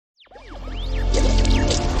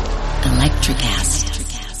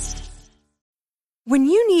When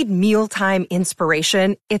you need mealtime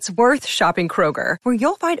inspiration, it's worth shopping Kroger, where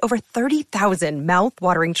you'll find over 30,000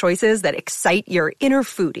 mouth-watering choices that excite your inner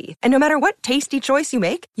foodie. And no matter what tasty choice you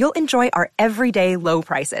make, you'll enjoy our everyday low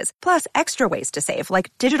prices, plus extra ways to save,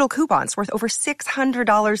 like digital coupons worth over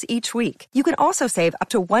 $600 each week. You can also save up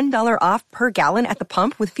to $1 off per gallon at the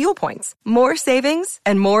pump with fuel points. More savings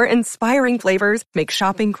and more inspiring flavors make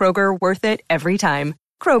shopping Kroger worth it every time.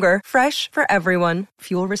 Kroger, fresh for everyone.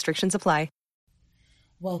 Fuel restrictions apply.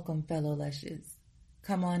 Welcome, fellow Lushes.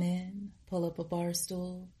 Come on in, pull up a bar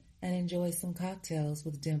stool, and enjoy some cocktails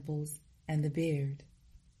with Dimples and the Beard.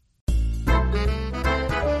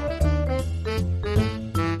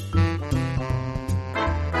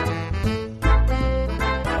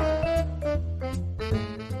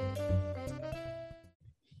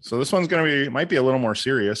 So this one's might be a little more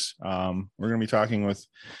serious. We're going to be talking with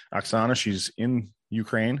Oksana. She's in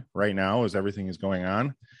Ukraine right now as everything is going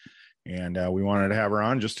on. And we wanted to have her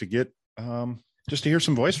on just to hear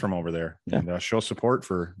some voice from over there and show support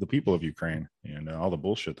for the people of Ukraine and all the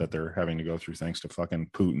bullshit that they're having to go through thanks to fucking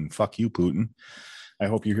Putin. Fuck you, Putin. I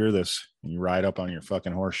hope you hear this and you ride up on your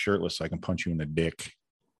fucking horse shirtless so I can punch you in the dick.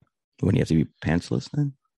 Wouldn't you have to be pantsless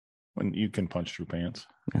then? When you can punch through pants.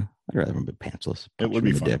 Yeah, I'd rather be pantsless. It would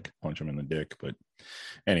be fun to punch him in the dick. But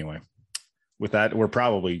anyway, with that, we're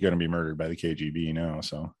probably going to be murdered by the KGB now.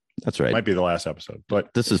 So that's right. Might be the last episode,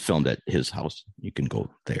 but this is filmed at his house. You can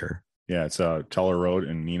go there. Yeah, it's Teller Road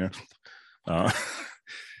in Neenah.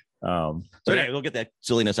 So anyway, we'll get that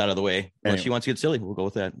silliness out of the way. If she wants to get silly, we'll go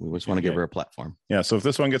with that. We just want to give her a platform. Yeah. So if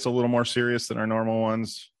this one gets a little more serious than our normal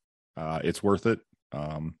ones, it's worth it.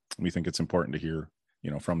 We think it's important to hear,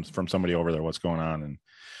 from somebody over there what's going on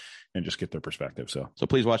and just get their perspective. So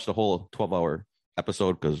please watch the whole 12-hour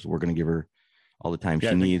episode because we're going to give her all the time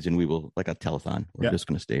she needs, and we will, like a telethon. We're just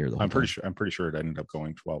going to stay here. I'm pretty sure it ended up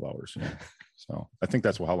going 12 hours. Yeah. So I think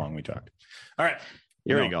that's how long we talked. All right,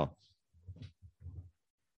 here we go.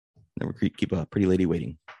 Then we keep a pretty lady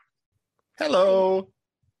waiting. Hello.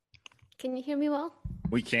 Can you hear me well?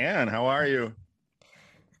 We can. How are you?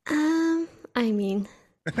 I'm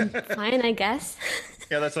fine, I guess.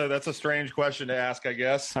 Yeah, that's a strange question to ask, I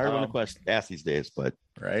guess. Hard one to ask these days, but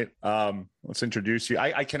right. Let's introduce you.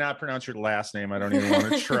 I cannot pronounce your last name. I don't even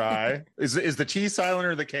want to try. Is the T silent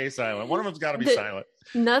or the K silent? One of them's got to be silent.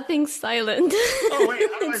 Nothing's silent. Oh wait,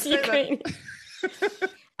 how do I say Ukraine.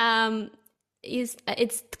 That?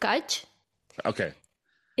 It's Tkach. Okay.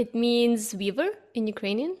 It means weaver in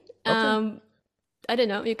Ukrainian. Okay. I don't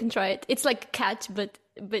know. You can try it. It's like catch, but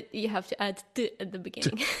you have to add t at the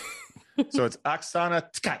beginning. So it's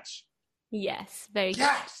Oksana Tkach. Yes, very good.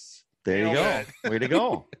 Yes. There you go. Way to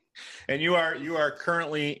go. And you are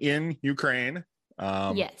currently in Ukraine.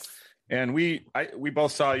 Yes. And we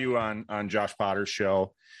both saw you on Josh Potter's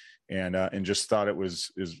show, and just thought it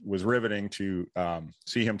was riveting to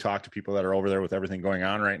see him talk to people that are over there with everything going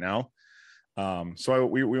on right now. So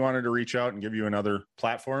we wanted to reach out and give you another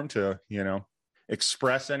platform to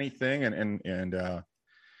express anything and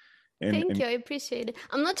thank you. I appreciate it.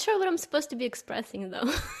 I'm not sure what I'm supposed to be expressing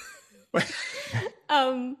though.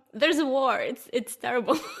 There's a war. It's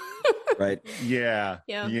terrible. Right. Yeah.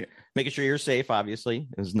 Making sure you're safe, obviously,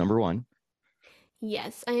 is number one.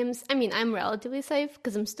 Yes, I am. I'm relatively safe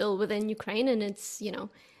because I'm still within Ukraine, and it's the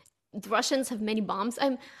Russians have many bombs.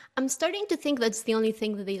 I'm starting to think that's the only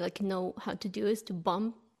thing that they know how to do is to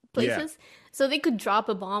bomb places. Yeah. So they could drop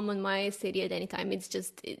a bomb on my city at any time. It's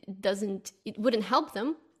just it wouldn't help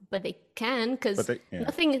them. But they can, because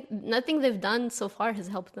nothing they've done so far has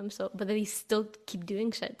helped them. But they still keep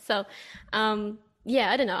doing shit. So, I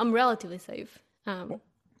don't know. I'm relatively safe.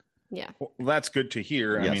 Yeah. Well, that's good to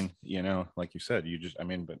hear. Yes. I mean, like you said,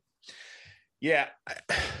 but yeah,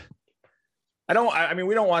 we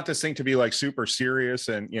don't want this thing to be super serious,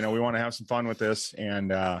 and we want to have some fun with this, and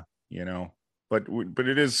but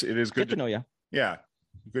it is good to know you. Yeah,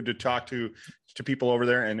 good to talk to people over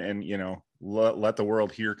there, and let the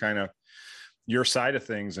world hear kind of your side of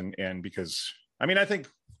things, and because I think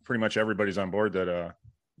pretty much everybody's on board that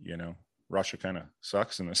Russia kind of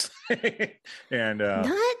sucks in this thing. And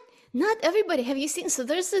not everybody. Have you seen? So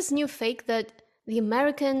there's this new fake that the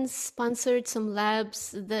Americans sponsored some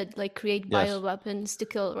labs that create bioweapons to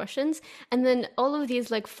kill Russians, and then all of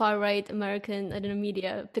these far right American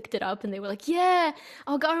media picked it up, and they were like, "Yeah,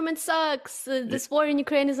 our government sucks. This war in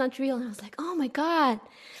Ukraine is not real." And I was like, "Oh my god."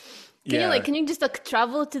 Can you just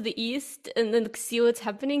travel to the east and then see what's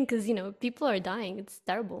happening? Because people are dying. It's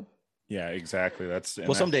terrible. Yeah, exactly.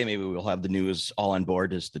 Someday maybe we'll have the news all on board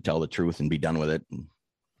just to tell the truth and be done with it.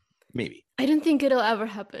 Maybe. I don't think it'll ever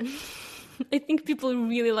happen. I think people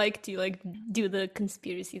really like to like do the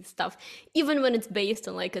conspiracy stuff, even when it's based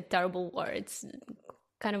on like a terrible war. It's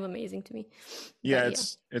kind of amazing to me. Yeah,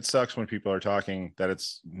 it sucks when people are talking that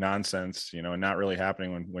it's nonsense, and not really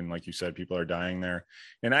happening when like you said, people are dying there.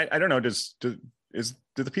 And I don't know, do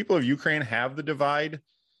the people of Ukraine have the divide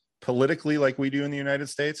politically like we do in the United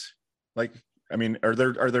States? Like, I mean, are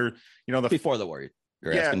there before the war?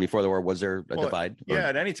 You're asking before the war, was there a divide? Yeah,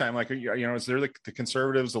 at any time, like, is there the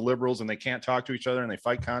conservatives, the liberals, and they can't talk to each other and they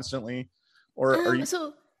fight constantly? Or are you?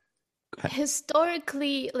 So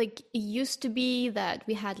historically, like, it used to be that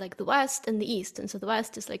we had like the West and the East, and so the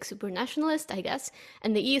West is like super nationalist, I guess,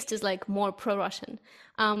 and the East is like more pro-Russian.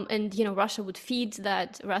 And Russia would feed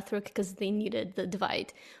that rhetoric because they needed the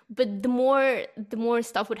divide. But the more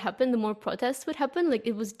stuff would happen, the more protests would happen. Like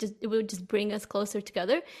it would just bring us closer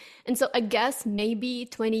together. And so I guess maybe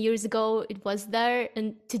 20 years ago it was there,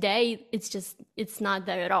 and today it's not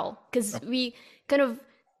there at all, because we kind of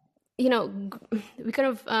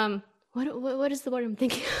what is the word I'm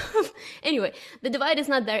thinking of? Anyway, the divide is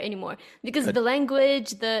not there anymore because the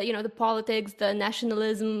language, the politics, the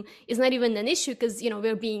nationalism is not even an issue, because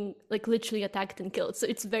we're being like literally attacked and killed. So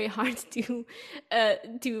it's very hard to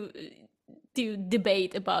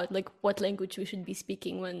debate about like what language we should be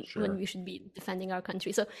speaking when we should be defending our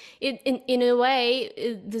country. So in a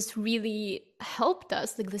way, this really helped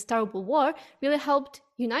us. Like this terrible war really helped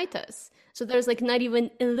unite us. So there's like not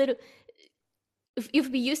even a little. If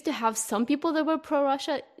we used to have some people that were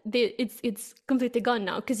pro-Russia, it's completely gone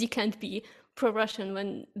now, because you can't be pro-Russian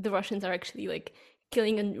when the Russians are actually like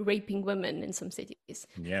killing and raping women in some cities.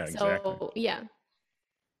 Yeah, exactly. So yeah.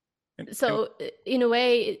 So in a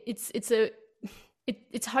way,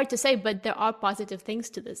 it's hard to say, but there are positive things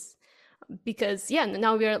to this, because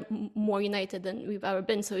now we are more united than we've ever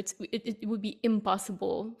been. So it would be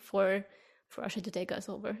impossible for Russia to take us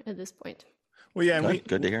over at this point. Well, yeah, and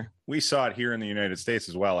good to hear. We saw it here in the United States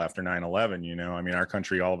as well after 9/11. I mean, our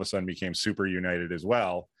country all of a sudden became super united as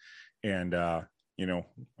well, and I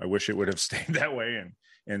wish it would have stayed that way.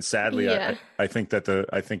 And sadly, I think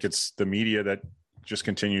it's the media that just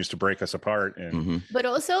continues to break us apart. And But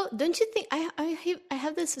also, don't you think I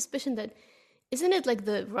have this suspicion that isn't it like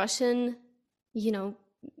the Russian,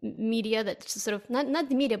 media that sort of not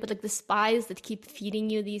the media, but like the spies that keep feeding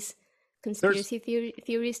you these conspiracy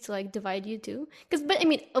theories to like divide you too? But I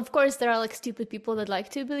mean, of course there are like stupid people that like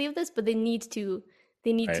to believe this, but they need to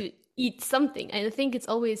eat something, and I think it's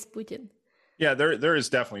always Putin. Yeah, there is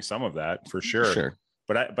definitely some of that for sure.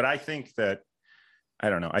 But I think that,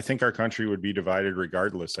 I don't know, I think our country would be divided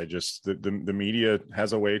regardless. The media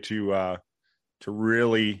has a way to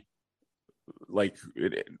really like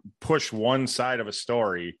push one side of a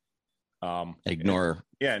story, ignore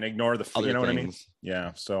the other you know things. What I mean?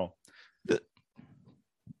 Yeah, so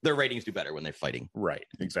their ratings do better when they're fighting. Right,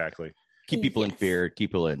 exactly. Keep people in fear, keep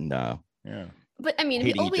people in But I mean,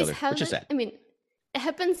 we always have it. I mean, it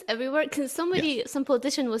happens everywhere. Because some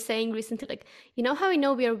politician was saying recently, like, how I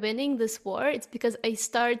know we are winning this war? It's because I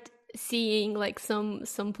start seeing like some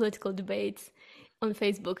political debates on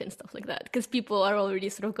Facebook and stuff like that, because people are already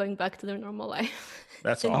sort of going back to their normal life.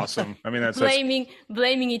 That's awesome. I mean, that's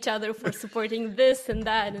blaming each other for supporting this and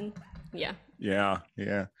that, and yeah.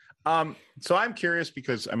 So I'm curious,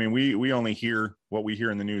 because I mean, we only hear what we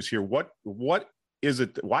hear in the news here. What is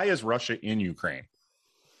it? Why is Russia in Ukraine?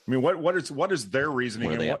 I mean, what is their reasoning?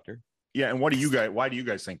 What are they after? Yeah, and why do you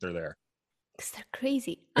guys think they're there? Because they're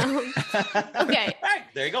crazy. Okay.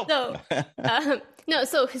 There you go. So,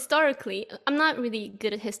 so historically, I'm not really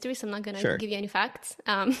good at history, so I'm not going to give you any facts,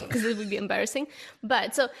 because it would be embarrassing.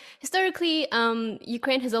 But so historically,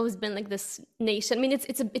 Ukraine has always been like this nation. I mean,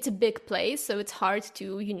 it's a big place, so it's hard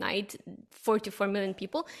to unite 44 million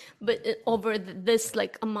people, but over this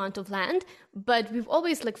like amount of land. But we've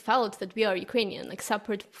always like felt that we are Ukrainian, like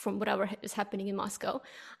separate from whatever is happening in Moscow.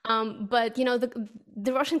 But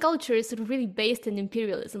the Russian culture is sort of really based in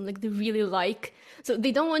imperialism. Like they really so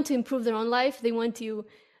they don't want to improve their own life. They want to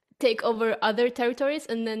take over other territories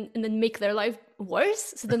and then make their life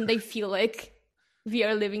worse. So then they feel like we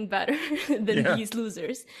are living better than these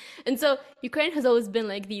losers. And so Ukraine has always been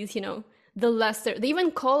like these, the lesser. They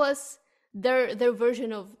even call us, their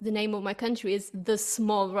version of the name of my country is the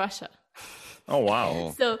small Russia. Oh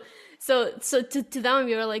wow! So to them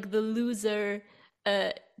we are like the loser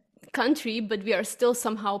country, but we are still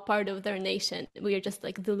somehow part of their nation. We are just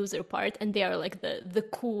like the loser part, and they are like the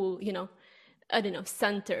cool, I don't know,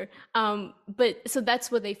 center. But so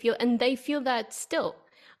that's what they feel, and they feel that still.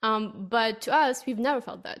 But to us, we've never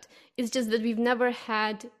felt that. It's just that we've never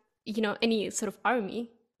had, any sort of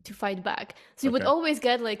army to fight back. So you would always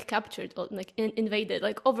get like captured or like invaded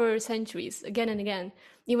like over centuries again and again,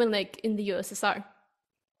 even like in the USSR.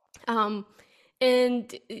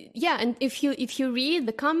 And if you read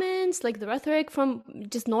the comments, like the rhetoric from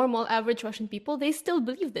just normal average Russian people, they still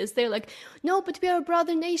believe this. They're like, no, but we are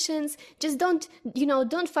brother nations. Just don't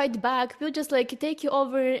fight back. We'll just like take you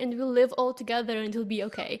over and we'll live all together and it'll be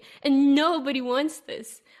okay. And nobody wants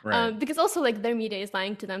this. Right. Because also like their media is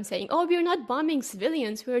lying to them saying, oh, we're not bombing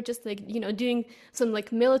civilians. We're just like, doing some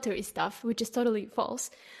like military stuff, which is totally false.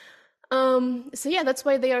 So yeah, that's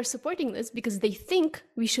why they are supporting this, because they think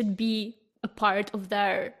we should be a part of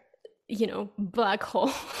their, black hole.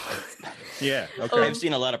 Yeah. Okay. I've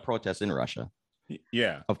seen a lot of protests in Russia.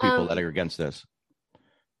 Yeah. Of people that are against this.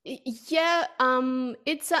 Yeah.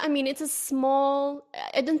 It's a small,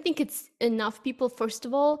 I don't think it's enough people, first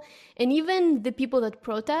of all. And even the people that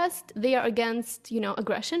protest, they are against,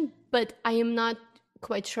 aggression, but I am not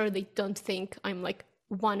quite sure they don't think I'm like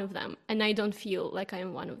one of them, and I don't feel like I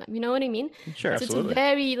am one of them. You know what I mean? Sure, so absolutely. It's a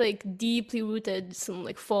very like deeply rooted some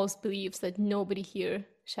like false beliefs that nobody here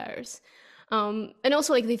shares. And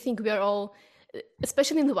also like they think we are all,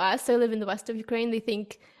 especially in the West. I live in the west of Ukraine. They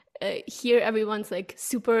think here everyone's like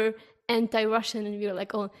super anti-Russian, and we're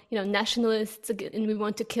like, nationalists, and we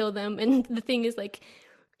want to kill them. And the thing is like,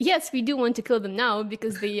 yes, we do want to kill them now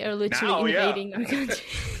because they are literally invading our country.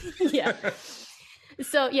 Yeah.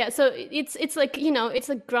 So it's like, it's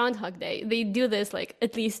like Groundhog Day. They do this like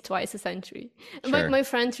at least twice a century. Sure. My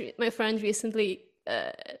friend recently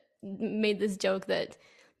made this joke that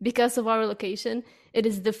because of our location, it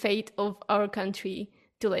is the fate of our country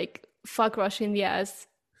to like fuck Russia in the ass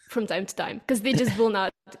from time to time, because they just will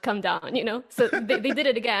not come down, So they did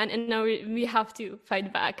it again, and now we have to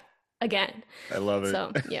fight back again. I love it.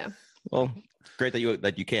 So yeah. Well, great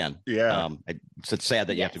that you can. Yeah. It's sad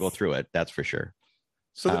that you have to go through it. That's for sure.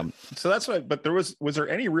 So that's what. But was there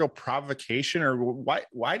any real provocation, or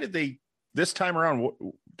why did they this time around?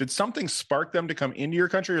 Did something spark them to come into your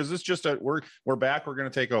country, or is this just we're back, we're going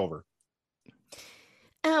to take over?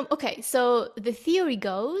 Okay, so the theory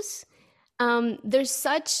goes, there's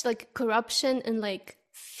such like corruption and like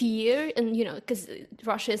fear, and because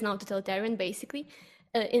Russia is now totalitarian basically,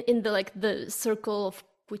 in the like the circle of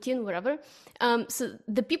Putin, whatever. So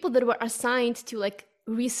the people that were assigned to like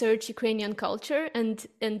research Ukrainian culture and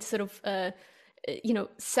sort of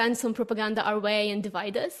send some propaganda our way and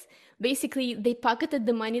divide us, basically they pocketed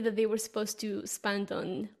the money that they were supposed to spend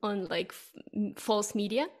on like false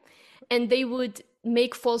media, and they would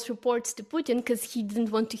make false reports to Putin because he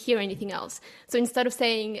didn't want to hear anything else. So instead of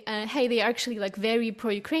saying, hey, they are actually like very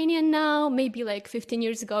pro-Ukrainian now, maybe like 15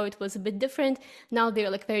 years ago it was a bit different, now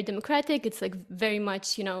they're like very democratic, it's like very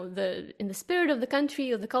much, in the spirit of the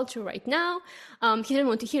country, of the culture right now, he didn't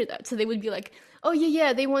want to hear that. So they would be like, oh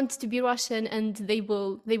yeah, they want to be Russian, and they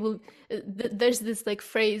will there's this like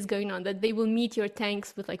phrase going on that they will meet your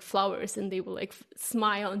tanks with like flowers, and they will like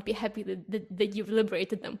smile and be happy that you've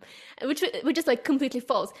liberated them, which is like completely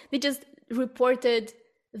false. They just reported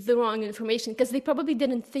the wrong information because they probably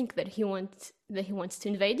didn't think that he wants to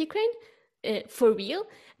invade Ukraine for real.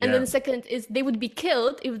 And then the second is they would be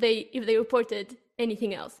killed if they reported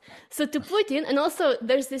anything else. So to Putin, and also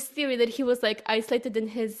there's this theory that he was like isolated in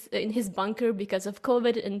his bunker because of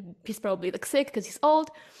COVID, and he's probably like sick because he's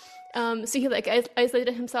old. So he like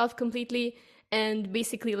isolated himself completely, and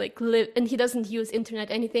basically like live, and he doesn't use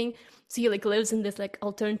internet, anything. So he like lives in this like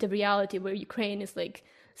alternative reality where Ukraine is like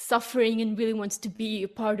suffering and really wants to be a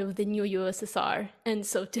part of the new USSR. And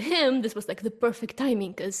so to him, this was like the perfect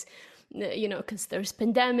timing because there's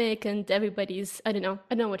pandemic and everybody's, I don't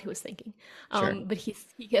know what he was thinking. Sure. But he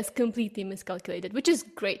has completely miscalculated, which is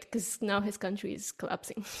great because now his country is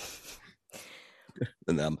collapsing.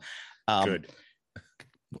 And good.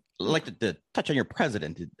 I'd like to touch on your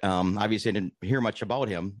president. Obviously, I didn't hear much about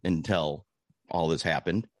him until all this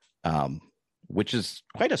happened, which is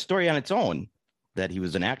quite a story on its own, that he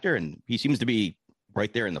was an actor and he seems to be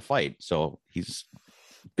right there in the fight. So he's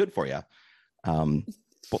good for you.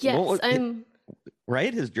 Yes,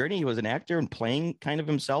 right. His journey, he was an actor and playing kind of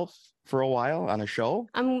himself for a while on a show.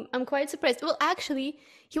 I'm quite surprised. Well, actually,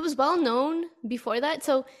 he was well known before that.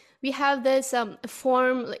 So we have this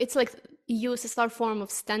form. It's like USSR form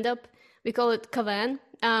of stand-up. We call it KVN.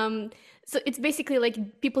 So it's basically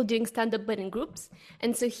like people doing stand-up but in groups.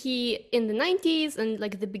 And so he, in the 90s and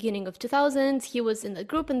like the beginning of 2000s, he was in the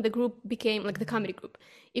group, and the group became like the comedy group.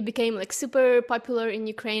 It became like super popular in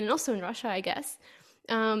Ukraine and also in Russia, I guess.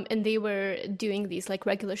 and they were doing these like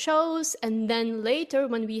regular shows. And then later,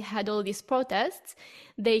 when we had all these protests,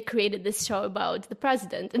 they created this show about the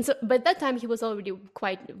president. And so by that time, he was already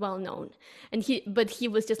quite well known. And he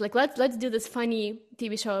was just like, let's do this funny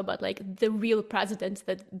TV show about like the real president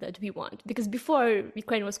that we want. Because before,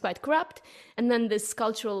 Ukraine was quite corrupt, and then this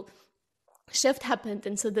cultural shift happened,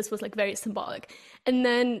 and so this was like very symbolic. And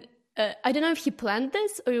then I don't know if he planned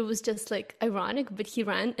this or it was just like ironic, but he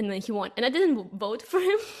ran and then he won. And I didn't vote for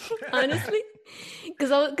him, honestly,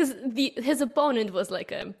 because his opponent was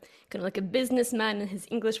like a kind of like a businessman, and his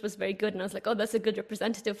English was very good. And I was like, oh, that's a good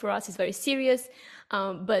representative for us. He's very serious.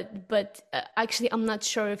 But actually, I'm not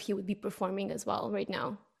sure if he would be performing as well right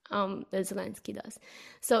now as Zelensky does.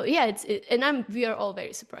 So yeah, we are all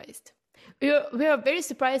very surprised. We are very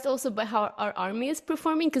surprised also by how our army is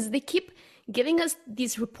performing, because they keep giving us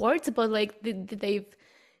these reports about like they've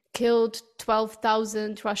killed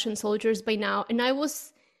 12,000 Russian soldiers by now, and I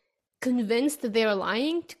was convinced that they are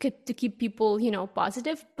lying to keep people,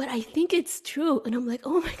 positive, but I think it's true, and I'm like,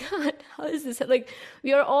 oh my god, how is this? Like,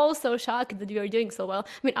 we are all so shocked that we are doing so well.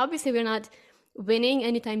 I mean, obviously we're not winning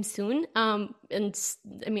anytime soon, and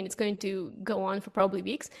I mean it's going to go on for probably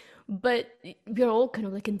weeks, but we're all kind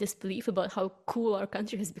of like in disbelief about how cool our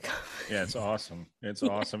country has become. Yeah, it's awesome. It's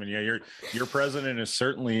awesome. And yeah, your president has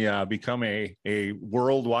certainly become a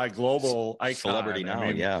worldwide global icon. Celebrity now. I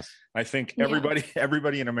mean, yes. I think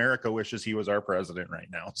everybody in America wishes he was our president right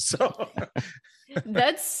now. So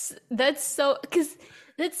that's so, because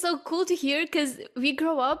that's so cool to hear, because we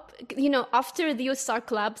grow up, after the USSR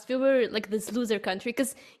collapsed, we were like this loser country,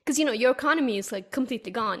 because your economy is like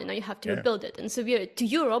completely gone and now you have to rebuild it. And so to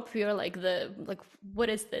Europe, we are like what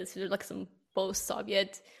is this? We're like some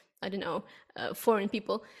post-Soviet, I don't know, foreign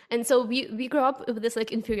people. And so we grow up with this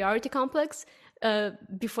like inferiority complex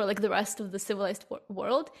before like the rest of the civilized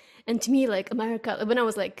world. And to me, like America, when I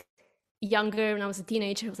was like younger, when I was a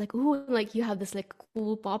teenager, I was like, ooh, like you have this like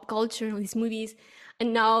cool pop culture and all these movies.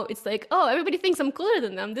 And now it's like, oh, everybody thinks I'm cooler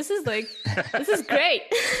than them. This is great.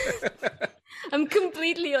 I'm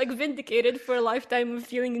completely like vindicated for a lifetime of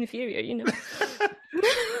feeling inferior,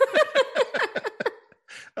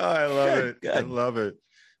 Oh, I love it. Good. I love it.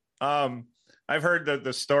 I've heard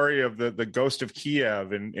the story of the ghost of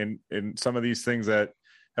Kiev and some of these things that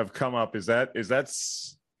have come up. Is that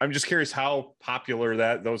I'm just curious how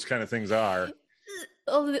popular those kind of things are.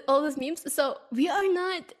 All those memes. So we are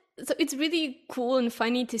not. So it's really cool and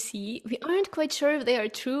funny to see. We aren't quite sure if they are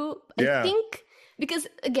true. Yeah. I think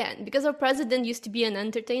because our president used to be an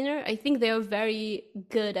entertainer, I think they are very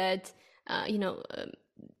good at,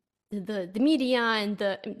 the media and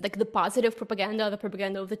the positive propaganda, the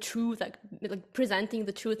propaganda of the truth, like presenting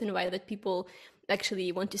the truth in a way that people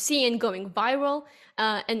actually want to see and going viral.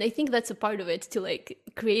 And I think that's a part of it, to like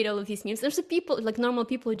create all of these memes. There's people, like normal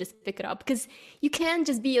people, who just pick it up, because you can't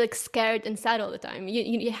just be like scared and sad all the time.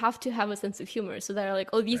 You have to have a sense of humor. So there are like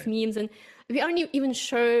all these memes, and we aren't even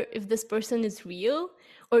sure if this person is real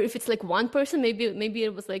or if it's like one person. Maybe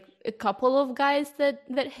it was like a couple of guys that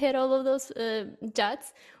hit all of those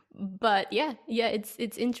jets. But yeah,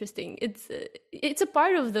 it's interesting. It's a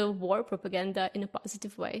part of the war propaganda in a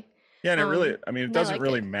positive way. Yeah, and it doesn't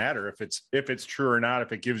really matter if it's true or not.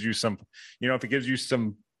 If it gives you some, if it gives you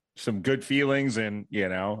some good feelings, and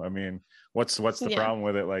I mean, what's the problem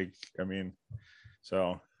with it? Like, I mean,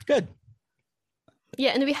 so good. Yeah,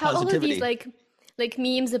 and we have all of these like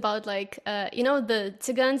memes about like the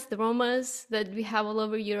Tzigans, the Romas that we have all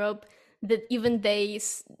over Europe, that even they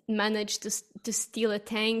managed to steal a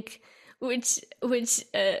tank, which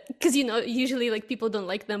because usually like people don't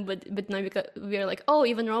like them, but now we're like, oh,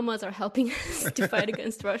 even Romas are helping us to fight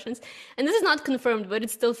against Russians. And this is not confirmed, but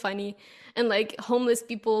it's still funny. And like homeless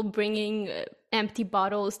people bringing empty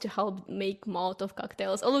bottles to help make Molotov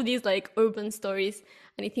cocktails, all of these like urban stories.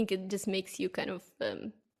 And I think it just makes you kind of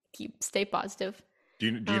stay positive. Do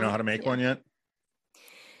you know how to make one yet?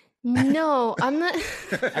 No, I'm not.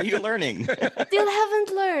 Are you learning? Still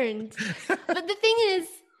haven't learned. But the thing is,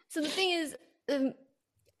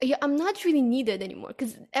 I'm not really needed anymore,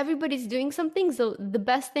 because everybody's doing something. So the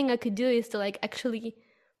best thing I could do is to like actually,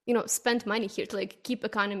 spend money here to like keep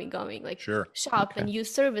economy going, like shop and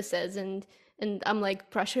use services. And I'm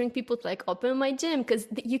like pressuring people to like open my gym, because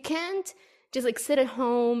you can't just like sit at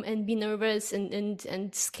home and be nervous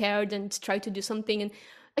and scared and try to do something. And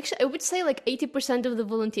actually, I would say like 80% of the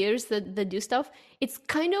volunteers that do stuff, it's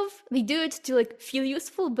kind of, they do it to like feel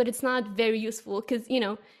useful, but it's not very useful, because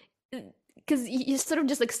you sort of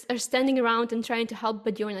just like are standing around and trying to help,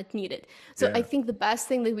 but you're not needed. So I think the best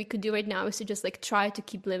thing that we could do right now is to just like try to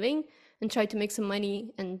keep living and try to make some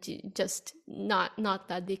money and just not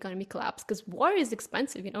let the economy collapse, because war is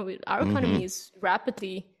expensive. Our economy is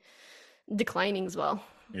rapidly declining as well.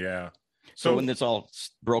 Yeah. So when this all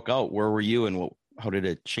broke out, where were you, and how did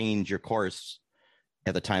it change your course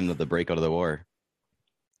at the time of the breakout of the war?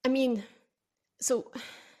 I mean, so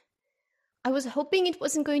I was hoping it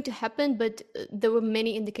wasn't going to happen, but there were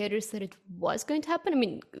many indicators that it was going to happen. I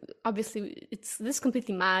mean, obviously, this is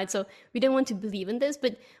completely mad, so we didn't want to believe in this.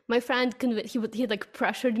 But my friend, he like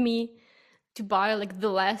pressured me to buy like the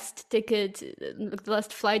last ticket, like the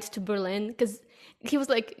last flight to Berlin, because he was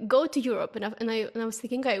like, "Go to Europe," and I was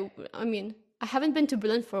thinking, I mean, I haven't been to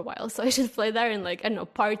Berlin for a while, so I should fly there and like, I don't know,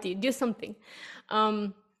 party, do something.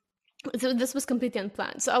 So this was completely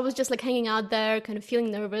unplanned. So I was just like hanging out there, kind of feeling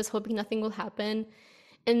nervous, hoping nothing will happen.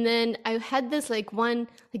 And then I had this like one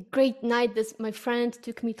like great night. My friend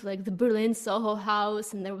took me to like the Berlin Soho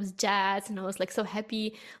house, and there was jazz, and I was like so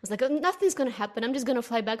happy. I was like, oh, nothing's gonna happen. I'm just gonna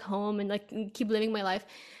fly back home and like keep living my life.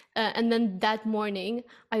 And then that morning,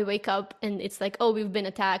 I wake up and it's like, oh, we've been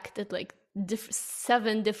attacked at like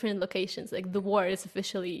 7 different locations. Like the war is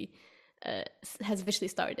has officially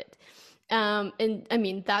started. And I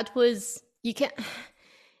mean, that was,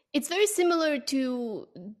 it's very similar to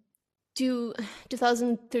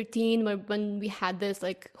 2013, when we had this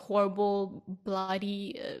like horrible,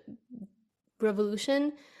 bloody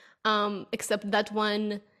revolution, except that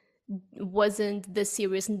one wasn't this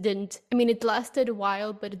serious and it lasted a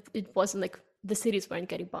while, but it wasn't like the cities weren't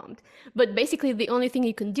getting bombed. But basically the only thing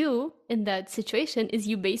you can do in that situation is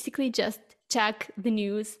you basically just check the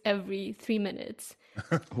news every 3 minutes.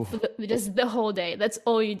 Just the whole day. That's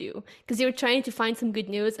all you do, because you're trying to find some good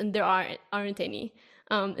news and there aren't any.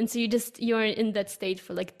 And so you're in that state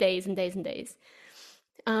for like days and days and days.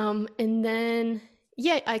 And then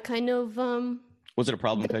I kind of was it a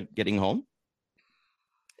problem getting home?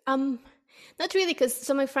 Not really, because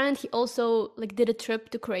my friend, he also like did a trip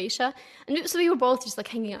to Croatia, and so we were both just like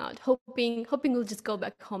hanging out, hoping we'll just go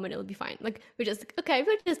back home and it'll be fine. Like we're just like, okay,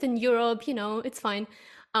 we're just in Europe, it's fine.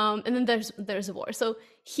 And then there's a war. So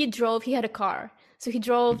he had a car, so he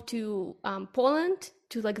drove to Poland,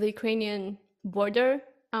 to like the Ukrainian border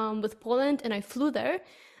with Poland, and I flew there.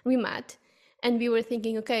 We met. And we were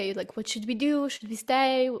thinking, okay, like, what should we do? Should we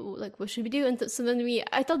stay? Like, what should we do? And so then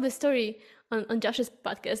I told this story on Josh's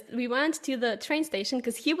podcast. We went to the train station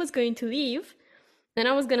because he was going to leave, and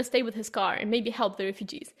I was going to stay with his car and maybe help the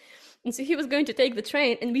refugees. And so he was going to take the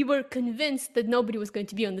train, and we were convinced that nobody was going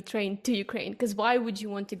to be on the train to Ukraine, because why would you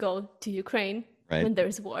want to go to Ukraine when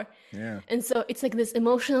there's war? Yeah. And so it's like this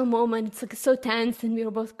emotional moment. It's like so tense, and we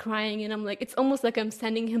were both crying, and I'm like, it's almost like I'm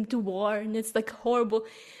sending him to war, and it's like horrible.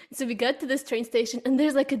 So we got to this train station, and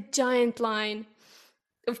there's like a giant line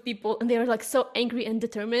of people, and they are like so angry and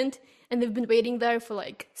determined, and they've been waiting there for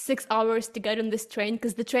like 6 hours to get on this train,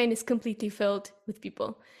 because the train is completely filled with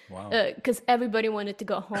people. Wow. Because everybody wanted to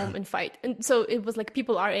go home and fight. And so it was like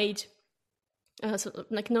people our age, so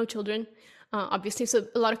like no children, obviously. So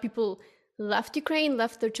a lot of people left Ukraine,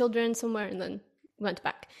 left their children somewhere, and then went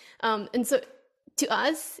back. And so to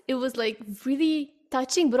us, it was like really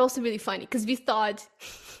touching, but also really funny, because we thought,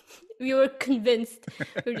 we were convinced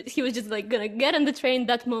he was just like gonna get on the train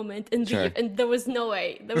that moment and leave, and there was no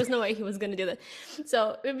way he was gonna do that.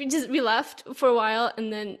 So we left for a while,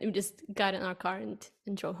 and then we just got in our car and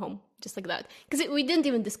drove home, just like that, because we didn't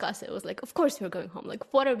even discuss it. It was like, of course we're going home.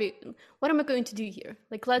 Like, what am I going to do here?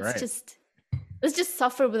 Like, let's just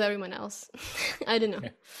suffer with everyone else. I don't know.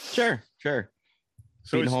 Sure.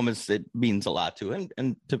 So being home it means a lot to,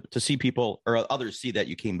 and to see people or others see that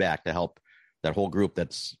you came back to help that whole group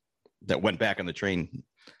that went back on the train.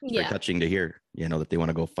 It's very touching to hear, that they want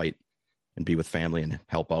to go fight and be with family and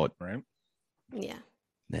help out. Right. Yeah.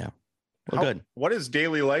 Well, good. What does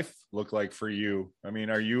daily life look like for you? I mean,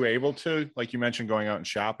 are you able to, like you mentioned, going out and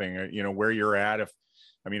shopping, where you're at?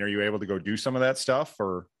 Are you able to go do some of that stuff,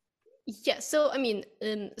 or? Yeah. So,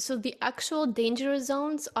 so the actual danger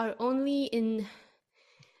zones are only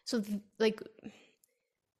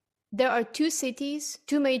there are 2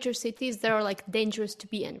 major cities that are like dangerous to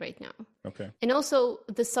be in right now. Okay. And also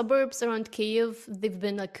the suburbs around Kyiv, they've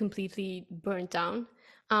been like completely burnt down.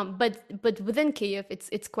 But within Kyiv,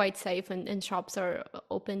 it's quite safe, and shops are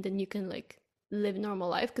opened, and you can like live normal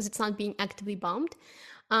life because it's not being actively bombed.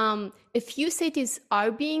 A few cities are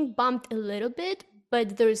being bombed a little bit,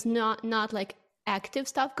 but there's not like active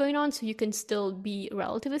stuff going on, so you can still be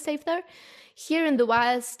relatively safe there. Here in the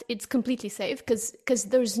West, it's completely safe because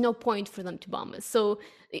there's no point for them to bomb us. So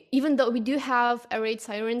even though we do have air raid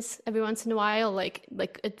sirens every once in a while, like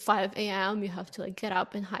at 5 a.m. you have to like get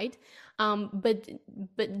up and hide. But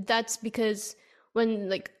that's because when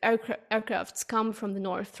like aircrafts come from the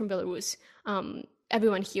north, from Belarus,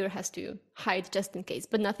 everyone here has to hide just in case,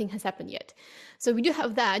 but nothing has happened yet. So we do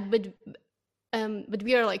have that, but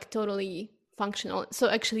we are like totally functional. So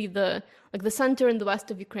actually the center and the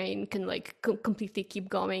west of Ukraine can like completely keep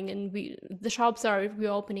going, and the shops are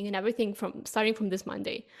reopening and everything starting from this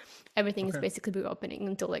Monday. Everything is basically reopening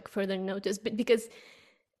until like further notice. But because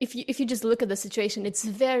if you just look at the situation, it's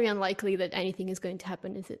very unlikely that anything is going to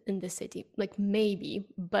happen in this city. Like maybe,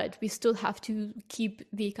 but we still have to keep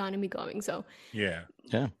the economy going. So Yeah.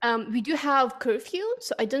 we do have curfew,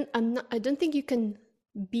 so I don't think you can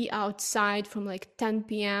be outside from like 10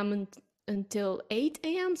 p.m. until 8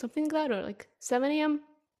 a.m., something like that, or like 7 a.m.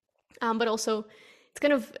 But also, it's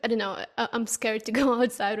kind of, I don't know, I'm scared to go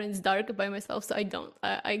outside when it's dark by myself, so I don't.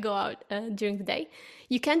 I go out during the day.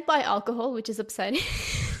 You can't buy alcohol, which is upsetting.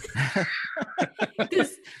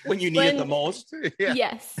 When you need it the most. Yeah.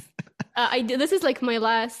 Yes. I do. This is like my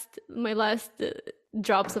last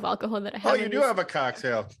drops of alcohol that I have. Oh, you do have a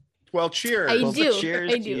cocktail. Well, cheers. I Well, do.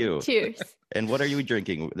 cheers I to do. you. Cheers. And what are you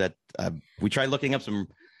drinking? That we tried looking up some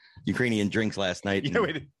Ukrainian drinks last night. Yeah,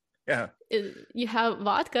 we did. Yeah. You have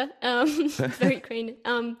vodka. Very Ukrainian.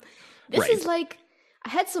 This Right. is like, I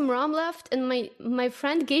had some rum left, and my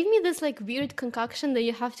friend gave me this like weird concoction that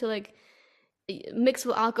you have to like mix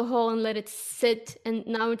with alcohol and let it sit, and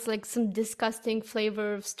now it's like some disgusting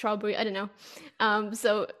flavor of strawberry. I don't know.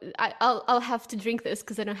 So I'll have to drink this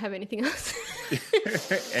because I don't have anything else.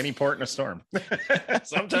 Any port in a storm.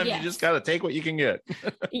 Sometimes Yes. you just got to take what you can get.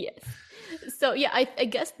 Yes. So yeah, I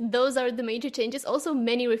guess those are the major changes. Also,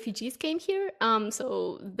 many refugees came here.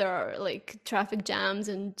 So there are like traffic jams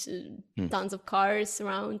and tons of cars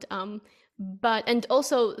around. And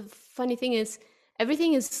also, funny thing is,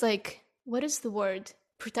 everything is like, what is the word?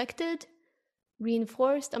 Protected,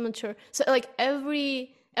 reinforced. I'm not sure. So like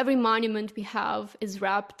every monument we have is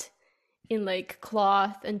wrapped in like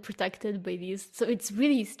cloth and protected by these. So it's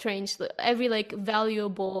really strange. Every like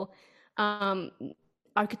valuable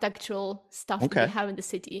architectural stuff that we have in the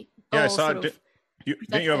city. Yeah, I all saw sort it. of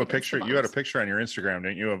Didn't you have a protected against the picture? You had a bombs. picture on your Instagram,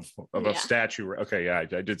 didn't you, of a Yeah. statue? Okay, yeah,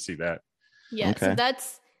 I did see that. Yeah, Okay. so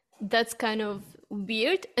that's kind of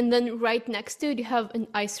weird. And then right next to it, you have an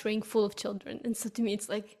ice rink full of children. And so to me, it's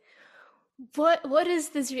like, what is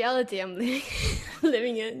this reality I'm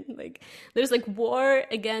living in? Like, there's like war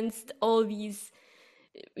against all these,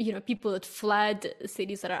 people that fled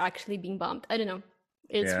cities that are actually being bombed. I don't know.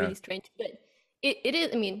 It's really strange, but it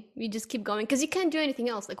is. I mean, we just keep going because you can't do anything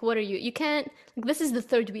else. Like, what are you? You can't. Like, this is the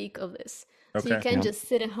third week of this, so you can't just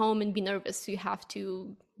sit at home and be nervous. So you have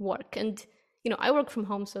to work, and I work from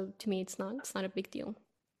home, so to me, it's not a big deal.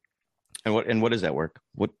 And what is that work?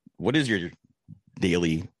 What is your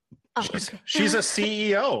daily? Oh, okay. She's a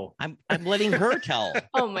CEO. I'm letting her tell.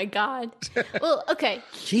 Oh my god. Well, okay.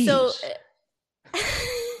 Jeez. So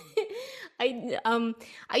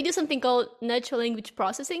I do something called natural language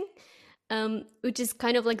processing, which is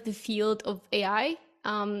kind of like the field of AI.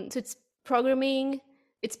 So it's programming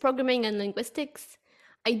and linguistics.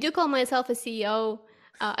 I do call myself a CEO.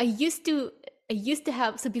 I used to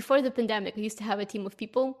have, so before the pandemic, I used to have a team of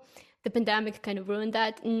people. The pandemic kind of ruined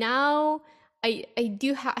that. Now I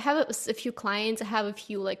do have a few clients. I have a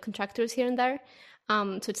few like contractors here and there.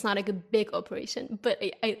 So it's not like a big operation, but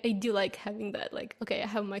I do like having that, like, okay, I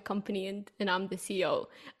have my company and I'm the CEO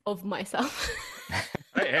of myself.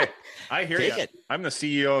 Hey, I hear you. I'm the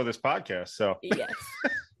CEO of this podcast, so. Yes.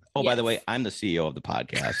 Oh, by the way, I'm the CEO of the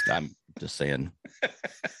podcast. I'm just saying.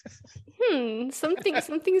 Something's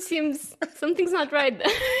not right there.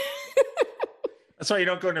 That's why you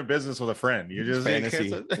don't go into business with a friend. You just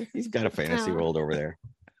Fantasy. He's got a fantasy world over there.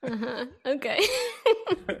 Okay.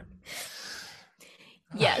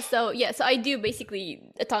 So I do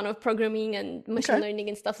basically a ton of programming and machine learning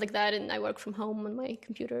and stuff like that, and I work from home on my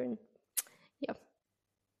computer, and yeah.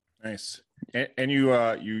 Nice. And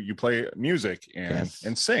you play music and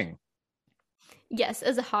sing. Yes,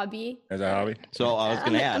 as a hobby. As a hobby. So I was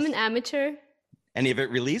going to ask. I'm an amateur. Any of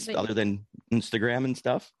it released other than Instagram and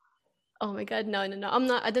stuff? Oh my god, no. I'm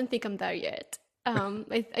not. I don't think I'm there yet.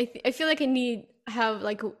 I feel like I have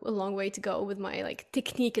like a long way to go with my like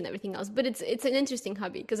technique and everything else. But it's an interesting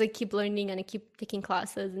hobby because I keep learning and I keep taking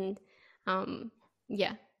classes and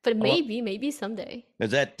yeah. But maybe someday.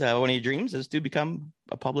 Is that one of your dreams? Is to become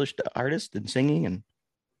a published artist and singing? And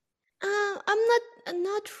I'm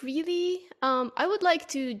not really. I would like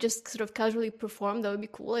to just sort of casually perform. That would be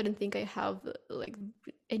cool. I don't think I have like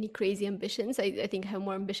any crazy ambitions. I think I have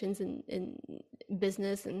more ambitions in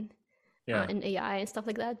business and AI and stuff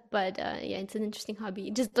like that. But yeah, it's an interesting hobby.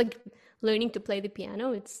 Just like learning to play the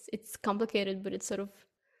piano. It's complicated, but it's sort of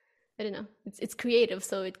I don't know. It's creative,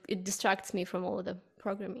 so it distracts me from all of the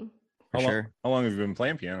programming. How long have you been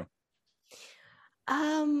playing piano?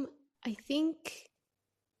 I think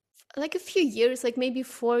like a few years, like maybe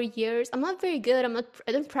 4 years. I'm not very good.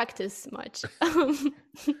 I don't practice much.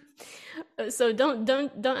 So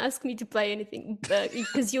don't ask me to play anything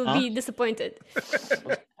because you'll be disappointed.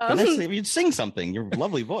 You'd sing something. Your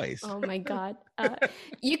lovely voice. Oh my god!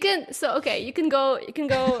 You can go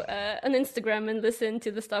on Instagram and listen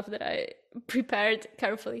to the stuff that I prepared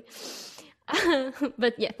carefully.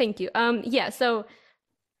 But yeah, thank you. So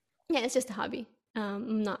yeah, it's just a hobby.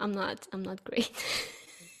 I'm not great.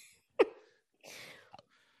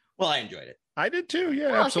 Well, I enjoyed it. I did too.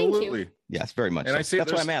 Yeah, absolutely. Yes, very much. And so. I see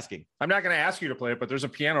That's why I'm asking. I'm not going to ask you to play it, but there's a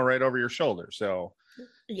piano right over your shoulder. So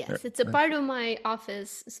yes, it's a part of my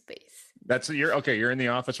office space. You're in the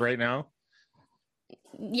office right now.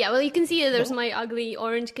 Yeah, well, you can see there's my ugly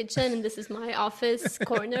orange kitchen, and this is my office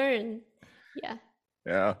corner, and yeah.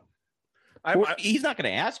 Yeah. He's not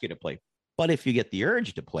going to ask you to play, but if you get the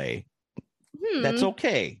urge to play, that's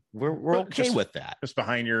okay. We're okay with that. Just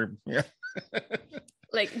behind your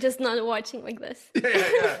like just not watching like this.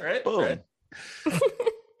 Yeah, right. Boom. Right.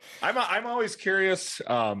 I'm always curious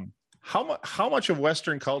how much of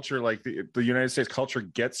Western culture, like the United States culture,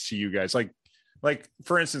 gets to you guys. Like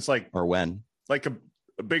for instance, or when like a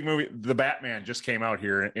big movie, The Batman just came out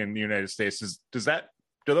here in the United States. Do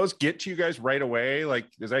those get to you guys right away? Like,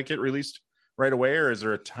 does that get released right away, or is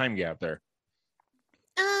there a time gap there?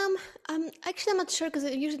 Actually, I'm not sure because I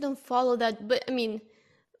usually don't follow that. But I mean,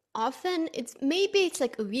 often it's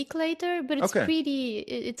like a week later, but it's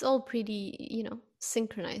it's all pretty,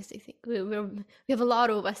 synchronized. I think we have a lot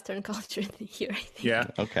of Western culture here. I think. Yeah.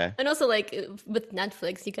 Okay. And also, like with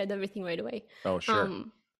Netflix, you get everything right away. Oh, sure.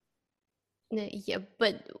 Yeah,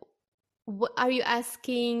 but what are you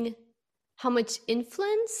asking? How much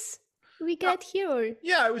influence we get here? Or?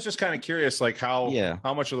 Yeah, I was just kind of curious, like how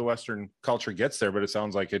much of the Western culture gets there, but it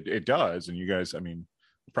sounds like it does. And you guys, I mean,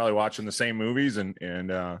 probably watching the same movies and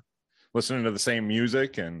listening to the same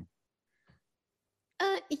music and.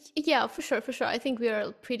 Yeah, for sure. I think we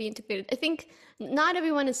are pretty integrated. I think not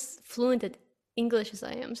everyone is fluent at English as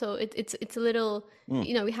I am, so it's a little,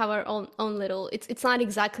 we have our own little. It's not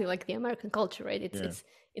exactly like the American culture, right?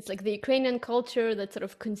 It's like the Ukrainian culture that's sort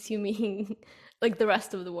of consuming like the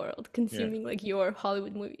rest of the world, consuming like your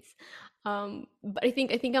Hollywood movies. But I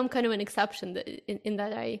think I'm kind of an exception in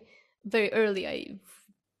that I very early I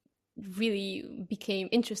really became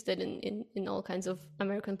interested in all kinds of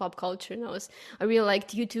American pop culture, and I really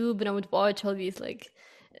liked YouTube, and I would watch all these like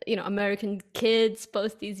American kids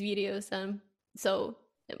post these videos, so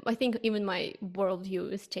I think even my worldview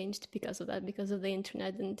has changed because of that, because of the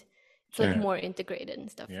internet, and it's like more integrated and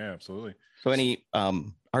stuff. Yeah, absolutely. So any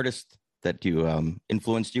artists that you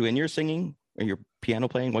influenced you in your singing or your piano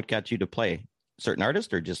playing, what got you to play? Certain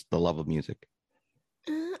artist or just the love of music?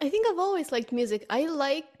 I think I've always liked music. I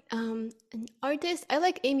like an artist. I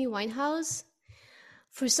like Amy Winehouse.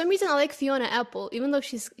 For some reason, I like Fiona Apple, even though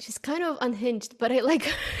she's kind of unhinged, but I like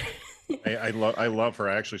her. I love her.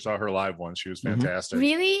 I actually saw her live once. She was fantastic.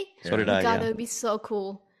 Really? So did I. God, yeah. that would be so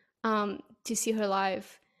cool to see her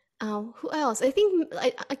live. Who else? I think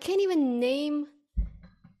I can't even name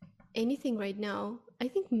anything right now. I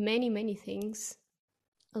think many things.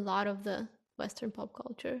 A lot of the Western pop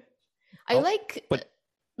culture. Go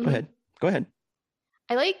ahead.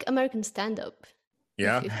 I like American stand-up.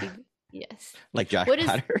 Yeah. Yes. Like Josh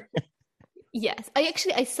Potter? Yes.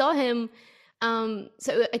 I saw him.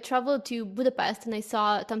 So I traveled to Budapest and I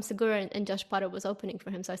saw Tom Segura and Josh Potter was opening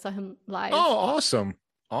for him. So I saw him live. Oh, awesome.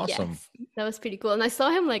 Yes, that was pretty cool. And I saw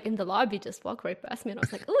him like in the lobby just walk right past me. And I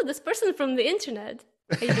was like, oh, this person from the internet.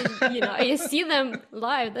 I see them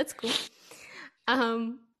live. That's cool.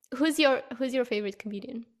 Who's your favorite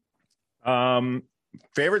comedian?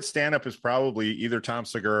 Favorite stand-up is probably either Tom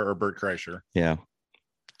Segura or Bert Kreischer. Yeah.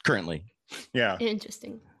 Currently. Yeah.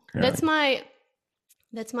 Interesting. Yeah. That's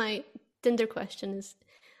my Tinder question.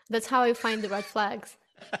 That's how I find the red flags.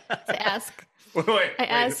 I ask.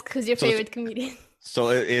 Ask who's your favorite comedian. So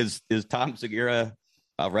is Tom Segura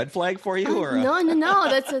a red flag for you, or no?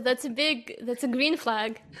 That's a green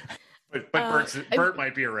flag. But Bert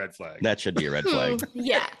might be a red flag. That should be a red flag.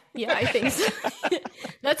 Yeah, I think so.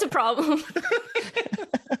 That's a problem.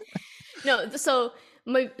 No,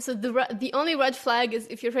 the only red flag is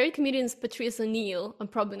if your favorite comedian is Patrice O'Neill, I'm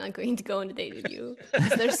probably not going to go on a date with you.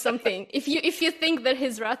 Because there's something. If you think that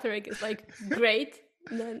his rhetoric is like great,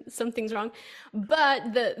 then something's wrong.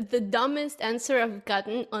 But the dumbest answer I've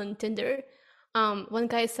gotten on Tinder, one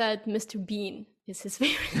guy said Mr. Bean is his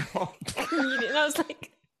favorite comedian. I was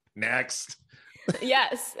like, next.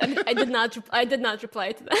 Yes, and I did not reply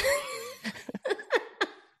to that.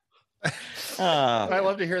 I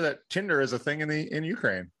love to hear that Tinder is a thing in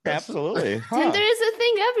Ukraine. Absolutely. Tinder is a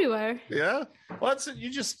thing everywhere. Yeah. Well, you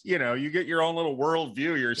just, you get your own little world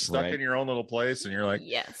view. You're stuck in your own little place and you're like,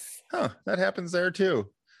 yes, that happens there too.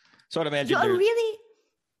 So I'd imagine you're really.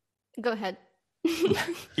 Go ahead.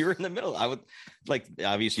 You're in the middle. I would like,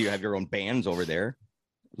 obviously you have your own bands over there,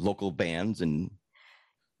 local bands, and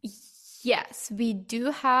yes, we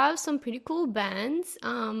do have some pretty cool bands.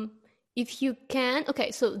 If you can,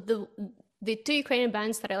 okay, so the two Ukrainian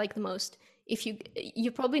bands that I like the most,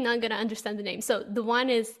 you're probably not gonna understand the name. So the one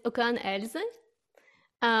is Oksana Elze.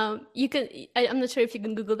 I'm not sure if you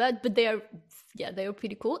can Google that, but they are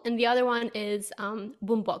pretty cool. And the other one is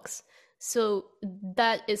Boombox. So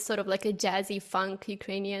that is sort of like a jazzy funk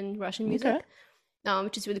Ukrainian Russian music,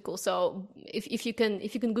 which is really cool. So if you can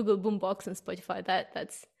Google Boombox on Spotify,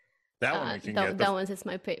 that's that one we can get. That one is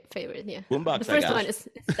my favorite. Yeah, Boombox. The first one is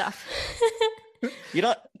stuff. You'd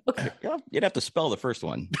have to spell the first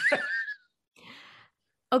one.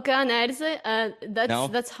 Oksana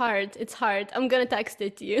Elze. That's hard. It's hard. I'm gonna text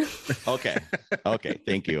it to you. Okay.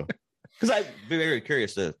 Thank you. Because I'd be very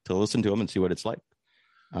curious to listen to them and see what it's like.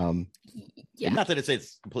 Not that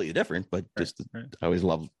it's completely different, but just I always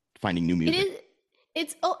love finding new music.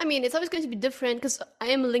 It's always going to be different because I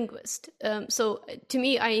am a linguist. So to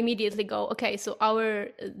me, I immediately go, okay, so our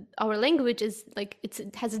language is like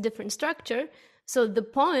it has a different structure. So the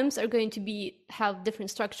poems are going to have different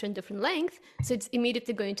structure and different length. So it's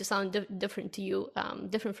immediately going to sound different to you,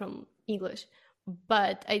 different from English.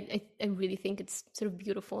 But I really think it's sort of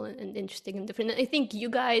beautiful and interesting and different. And I think you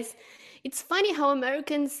guys, it's funny how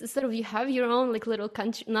Americans sort of, you have your own like little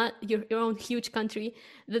country, not your own huge country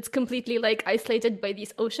that's completely like isolated by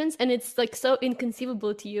these oceans. And it's like so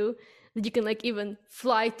inconceivable to you that you can like even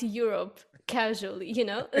fly to Europe casually,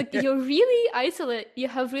 like you're really isolated. You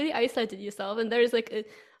have really isolated yourself. And there's like a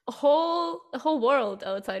whole world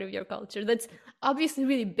outside of your culture that's obviously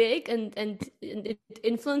really big and it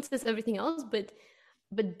influences everything else, but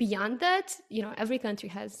beyond that, every country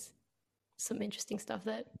has some interesting stuff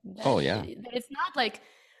that that it's not like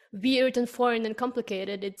weird and foreign and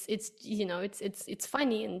complicated. It's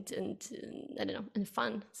funny and I don't know, and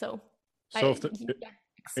fun. So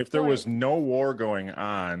if there was no war going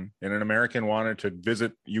on and an American wanted to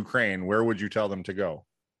visit Ukraine, where would you tell them to go?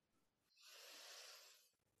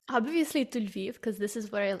 Obviously to Lviv, because this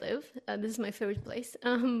is where I live. This is my favorite place.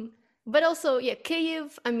 But also,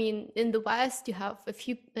 Kyiv. I mean, in the west, you have a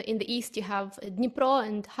few. In the east, you have Dnipro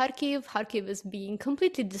and Kharkiv. Kharkiv is being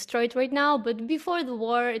completely destroyed right now, but before the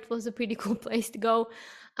war, it was a pretty cool place to go.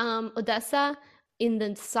 Odessa in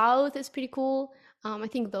the south is pretty cool. I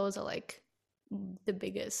think those are like the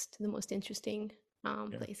biggest, the most interesting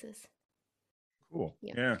places. Cool.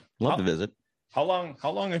 Yeah. Love to visit. How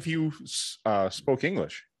long have you spoke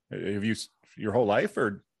English? Have you your whole life,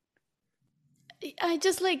 or? I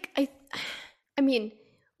just like I mean,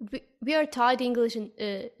 we are taught English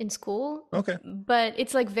in school. Okay. But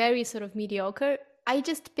it's like very sort of mediocre. I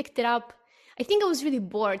just picked it up. I think I was really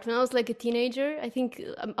bored when I was like a teenager. I think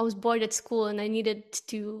I was bored at school and I needed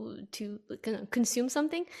to kind of consume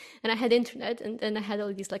something. And I had internet and I had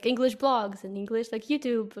all these like English blogs and English like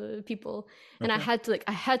YouTube people. And I had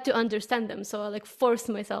to understand them. So I like forced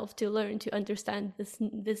myself to learn to understand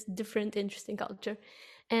this different, interesting culture.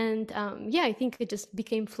 And I think it just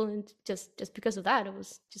became fluent just because of that. I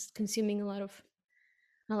was just consuming a lot of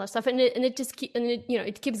stuff, and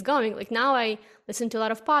it keeps going. Like now, I listen to a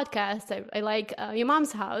lot of podcasts. I like Your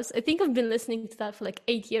Mom's House. I think I've been listening to that for like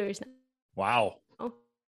 8 years now. Wow.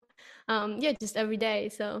 Just every day.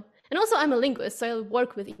 So, and also I'm a linguist, so I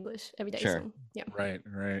work with English every day. Sure. So, yeah.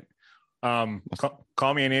 Right.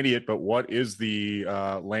 Call me an idiot, but what is the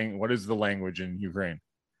language in Ukraine?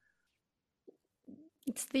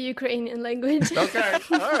 It's the Ukrainian language. Okay.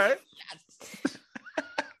 All right.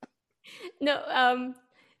 No.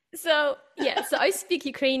 So I speak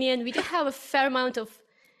Ukrainian. We do have a fair amount of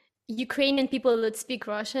Ukrainian people that speak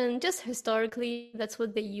Russian. Just historically, that's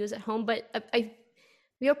what they use at home. But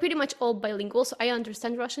we are pretty much all bilingual, so I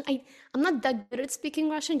understand Russian. I'm not that good at speaking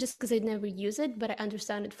Russian just because I never use it, but I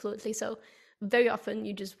understand it fluently. So very often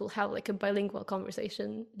you just will have like a bilingual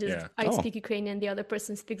conversation. I speak Ukrainian, the other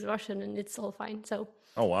person speaks Russian, and it's all fine. So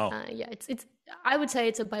wow. It's I would say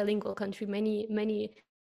it's a bilingual country. Many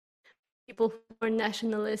people who are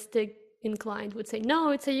nationalistic inclined would say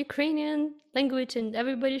no, it's a Ukrainian language and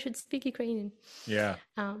everybody should speak Ukrainian. Yeah.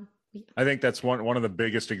 I think that's one of the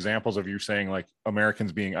biggest examples of you saying like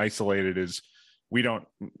Americans being isolated is we don't,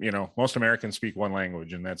 most Americans speak one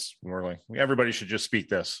language, and that's we're like, everybody should just speak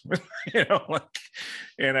this,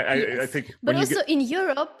 and I think, but also in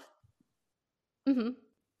Europe. Mm-hmm.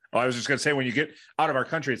 Oh, I was just going to say, when you get out of our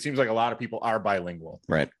country, it seems like a lot of people are bilingual,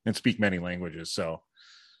 right, and speak many languages. So,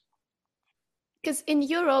 because in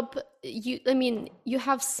Europe, you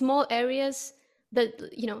have small areas that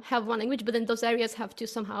have one language, but then those areas have to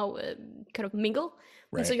somehow kind of mingle,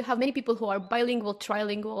 right. And so you have many people who are bilingual,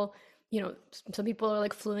 trilingual. Some people are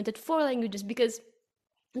like fluent at 4 languages, because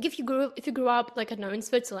like if you grew up like, I don't know, in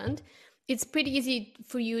Switzerland, it's pretty easy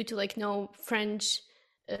for you to like know French,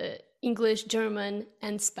 English, German,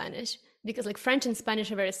 and Spanish, because like French and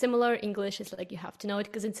Spanish are very similar. English is like you have to know it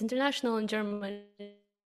because it's international, and German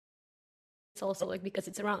it's also like because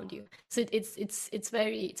it's around you. So it's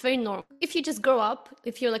very normal. If you just grow up,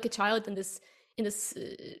 if you're like a child in this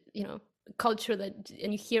culture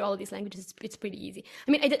and you hear all these languages, it's pretty easy.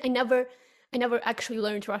 I mean, I never actually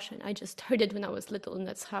learned Russian. I just heard it when I was little, and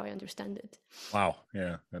that's how I understand it. Wow,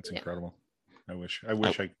 yeah, that's incredible. I wish I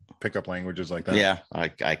could pick up languages like that. Yeah,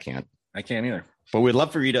 I can't. I can't either. But we'd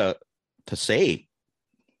love for you to say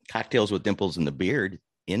cocktails with dimples in the beard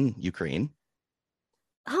in Ukraine.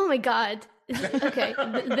 Oh my God. Okay.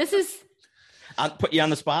 This is... I'll put you on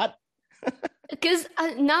the spot. Because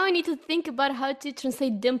now I need to think about how to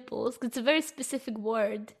translate dimples, because it's a very specific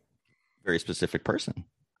word. Very specific person.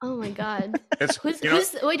 Oh my God. Who's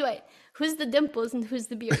the dimples and who's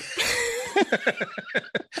the beard?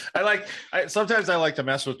 Sometimes I like to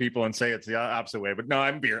mess with people and say it's the opposite way, but no,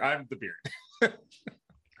 I'm the beard.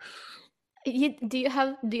 Do you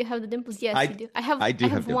have the dimples? Yes, you do. I have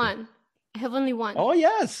one. I have only one. Oh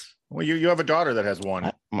yes. Well, you have a daughter that has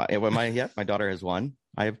one. My daughter has one.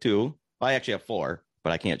 I have 2. I actually have 4,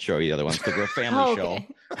 but I can't show you the other ones because we're a family show.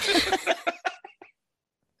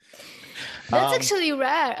 That's actually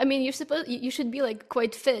rare. I mean, you should be like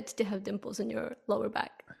quite fit to have dimples in your lower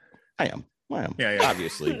back. I am. Yeah.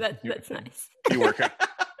 Obviously. That's nice. You work out.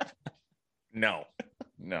 No.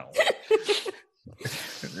 Now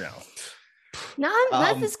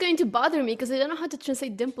that's going to bother me because I don't know how to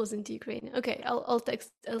translate dimples into Ukrainian. Okay, I'll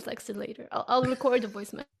text it later. I'll record a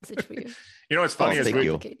voice message for you. What's funny is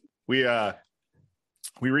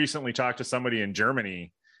we recently talked to somebody in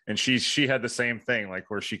Germany, and she had the same thing, like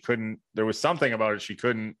where there was something about it she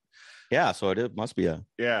couldn't. Yeah, so it must be an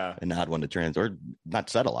odd one to or not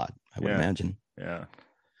said a lot, I would imagine. Yeah.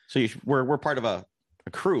 So we're part of a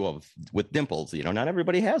crew with dimples. Not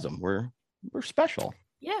everybody has them. We're special.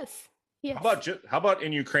 Yes. How about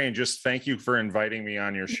in Ukraine? Just thank you for inviting me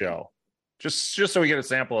on your show. Just so we get a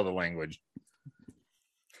sample of the language.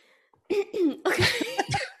 Okay.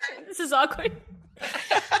 This is awkward.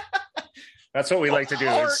 That's what we like to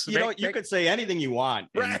do. You could say anything you want.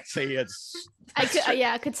 Right. Say it's. I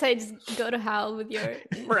could say just go to hell with your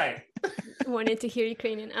right. Wanted to hear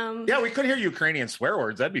Ukrainian. Yeah, we could hear Ukrainian swear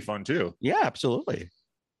words. That'd be fun too. Yeah, absolutely.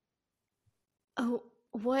 Oh,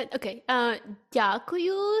 what? Okay.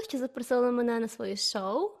 Дякую, що запросили мене на своє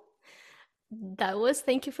шоу.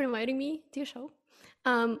 Thank you for inviting me to your show.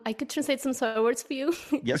 I could translate some swear words for you.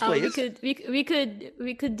 Yes, please. We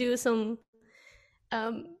could do some.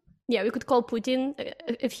 We could call Putin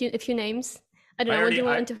a few names. I don't know. What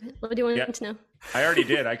do you want to know? I already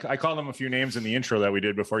did. I called him a few names in the intro that we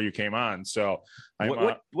did before you came on. So,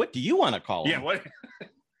 what do you want to call him? Yeah. What?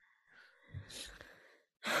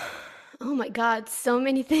 Oh my God! So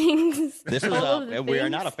many things. This is we are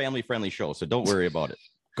not a family-friendly show, so don't worry about it.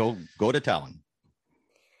 Go to town.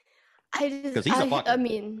 Because he's a fucker. I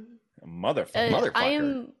mean, motherfucker. I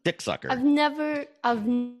am dick sucker. I've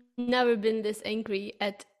never been this angry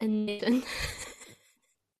at anything.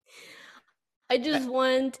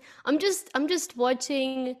 I'm just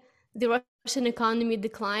watching the Russian economy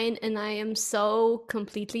decline, and I am so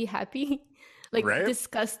completely happy,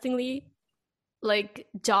 disgustingly,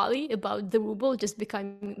 jolly about the ruble just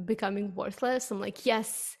becoming worthless. I'm like,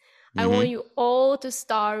 yes, I want you all to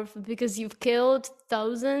starve because you've killed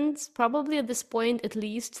thousands, probably at this point at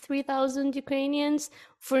least 3,000 Ukrainians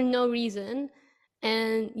for no reason.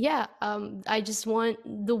 And I just want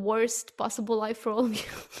the worst possible life for all of you.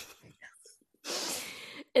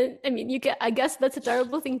 And I mean, I guess that's a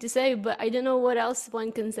terrible thing to say, but I don't know what else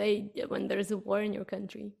one can say when there's a war in your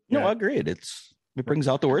country. No, agreed. It brings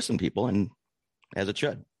out the worst in people, and as it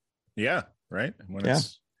should. Yeah, right. When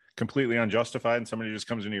it's completely unjustified and somebody just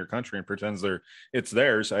comes into your country and pretends it's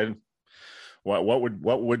theirs, what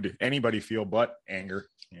would anybody feel but anger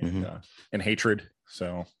and hatred?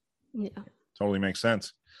 So totally makes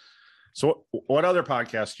sense. So what other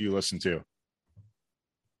podcasts do you listen to?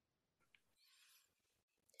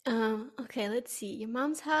 Okay, let's see. Your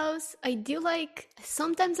mom's house. I do like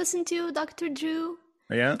sometimes listen to Dr. Drew.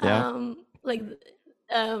 Yeah. Yeah. Like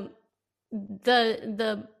um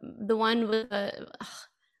the one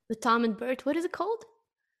with Tom and Bert. What is it called?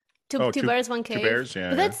 Two bears, one cave. Two bears.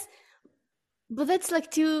 Yeah. But that's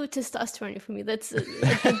like too testosterone for me. That's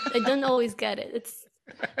I don't always get it. It's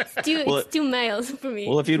too male for me.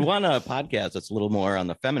 Well, if you'd want a podcast that's a little more on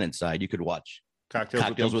the feminine side, you could watch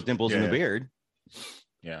Cocktails with Dimples in the Beard.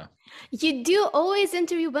 Yeah. You do always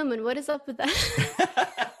interview women. What is up with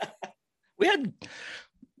that? We had,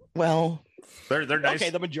 well, they're nice.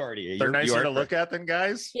 Okay, the majority. They're nicer to look at than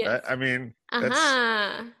guys. Yes. I mean, they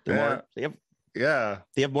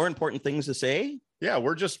have more important things to say. Yeah,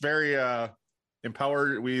 we're just very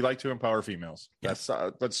empowered. We like to empower females. Yes.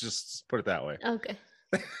 Let's just put it that way. Okay.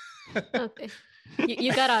 Okay.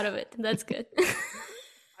 You got out of it. That's good.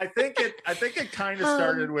 I think it kind of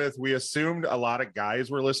started with, we assumed a lot of guys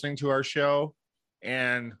were listening to our show.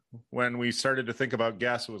 And when we started to think about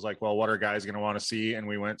guests, it was like, well, what are guys going to want to see? And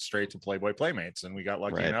we went straight to Playboy Playmates, and we got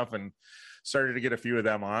lucky enough and started to get a few of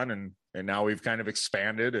them on. And now we've kind of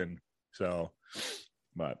expanded. And so,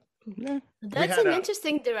 but that's an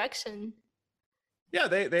interesting direction. Yeah,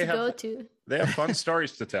 they have fun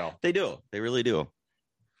stories to tell. They do. They really do.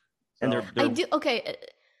 And they're I do. Okay.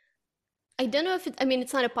 I don't know if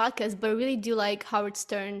it's not a podcast, but I really do like Howard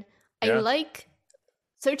Stern. I like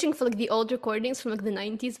searching for like the old recordings from like the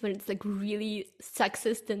 90s when it's like really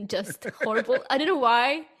sexist and just horrible. I don't know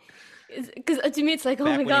why. Because to me, it's like, oh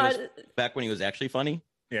my God. Back when he was actually funny?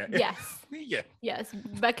 Yeah. Yes. Yeah. Yes.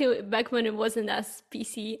 Back when it wasn't as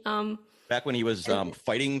PC. Back when he was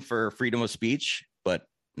fighting for freedom of speech, but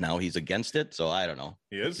now he's against it. So I don't know.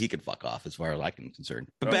 He is? He could fuck off as far as I'm concerned.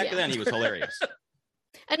 But back then he was hilarious.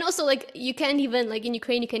 And also, like, you can't even, like, in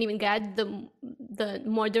Ukraine, you can't even get the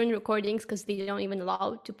modern recordings because they don't even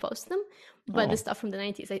allow to post them. But the stuff from the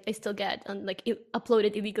 90s, I still get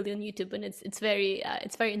uploaded illegally on YouTube, and it's very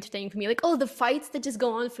entertaining for me. Like, the fights that just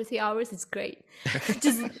go on for 3 hours, it's great.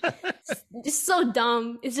 just so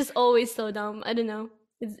dumb. It's just always so dumb. I don't know.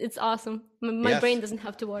 It's awesome. My brain doesn't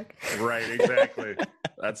have to work. Right, exactly.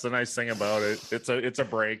 That's the nice thing about it. It's a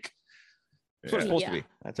break. That's what it's supposed to be.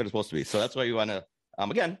 That's what it's supposed to be. So that's why you want to.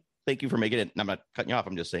 Again, thank you for making it. And I'm not cutting you off.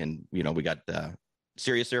 I'm just saying, we got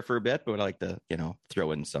serious there for a bit, but I like to,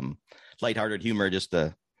 throw in some lighthearted humor just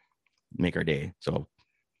to make our day. So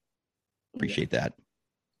appreciate that.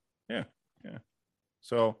 Yeah. Yeah.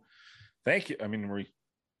 So thank you. I mean,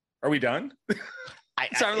 are we done?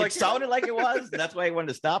 It sounded like it was. That's why I wanted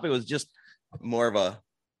to stop. It was just more of a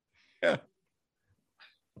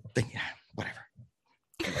thing. Whatever.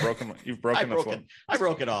 You've broken the flow. I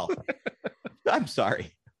broke it all. I'm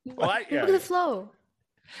sorry. Look at the flow.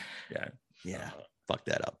 Yeah. Yeah. Fuck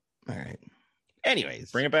that up. All right.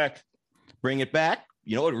 Anyways. Bring it back.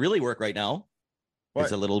 You know what would really work right now? What?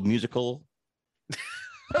 Is a little musical.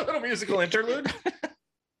 A little musical interlude?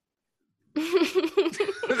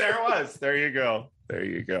 There it was. There you go.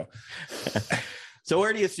 So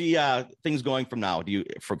where do you see things going from now?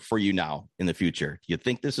 For you now in the future? Do you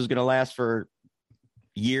think this is going to last for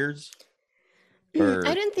years? Or...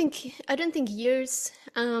 I don't think years.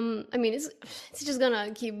 It's just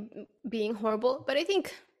gonna keep being horrible. But I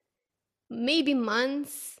think maybe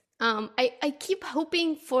months. I keep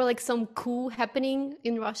hoping for like some coup happening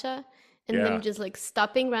in Russia and them just like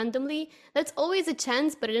stopping randomly. That's always a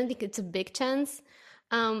chance, but I don't think it's a big chance.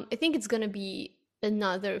 I think it's gonna be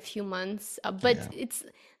another few months. It's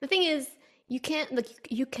the thing is. You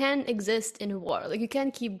can't exist in a war. Like, you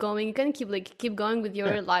can't keep going. You can't keep going with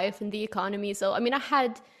your life and the economy. So, I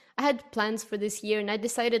had plans for this year, and I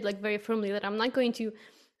decided like very firmly that I'm not going to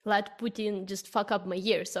let Putin just fuck up my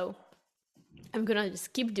year. So I'm going to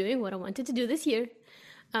just keep doing what I wanted to do this year.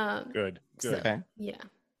 Good. So, okay. Yeah.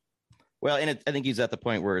 Well, and I think he's at the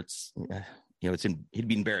point where it's, he'd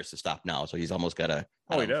be embarrassed to stop now. So he's almost got to,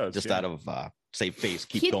 out of save face,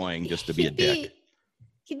 keep going just to be a dick.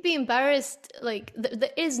 He'd be embarrassed. Like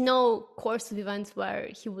there is no course of events where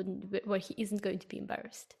he isn't going to be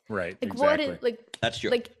embarrassed. Right. Like exactly. That's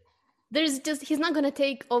true. Like he's not going to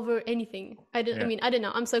take over anything. I don't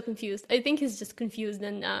know. I'm so confused. I think he's just confused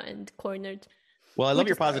and cornered. Well, I love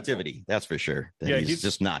your positivity. That's for sure. He's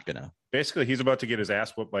just not gonna. Basically, he's about to get his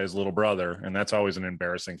ass whooped by his little brother, and that's always an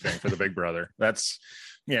embarrassing thing for the big brother. That's,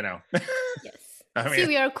 Yes. See,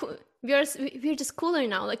 we are cool. We're just cooler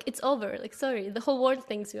now. Like, it's over. Like, sorry, the whole world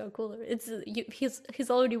thinks we are cooler. He's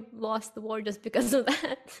already lost the war just because of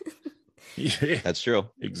that. Yeah, that's true.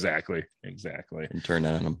 Exactly. And turn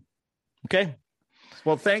on him. Okay.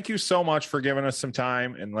 Well, thank you so much for giving us some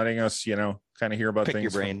time and letting us, kind of hear about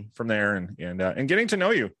things from there and getting to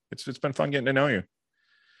know you. It's been fun getting to know you.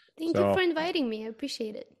 Thank you for inviting me. I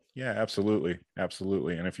appreciate it. Yeah, absolutely.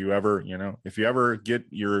 Absolutely. And if you ever get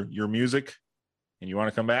your music and you want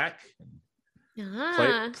to come back,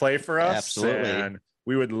 play for us. Absolutely. And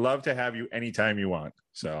we would love to have you anytime you want.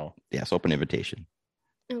 So yes, open invitation.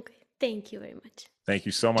 Okay. Thank you very much. Thank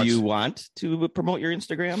you so much. Do you want to promote your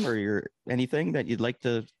Instagram or your anything that you'd like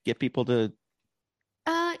to get people to?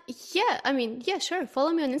 Yeah, sure.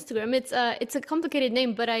 Follow me on Instagram. It's a complicated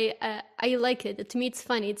name, but I like it. To me, it's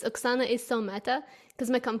funny. It's Oksana is so meta because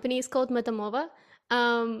my company is called Metamova.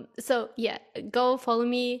 So yeah, go follow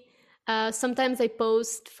me. Sometimes I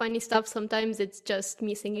post funny stuff. Sometimes it's just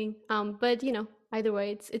me singing. But either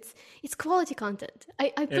way, it's quality content.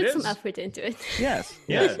 I put some effort into it. Yes,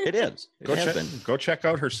 it is. Go check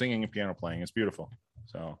out her singing and piano playing. It's beautiful.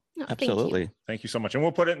 So absolutely. Thank you so much. And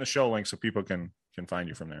we'll put it in the show link so people can find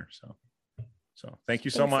you from there. So thank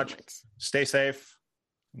you so much. Stay safe.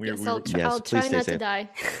 I'll try not to die.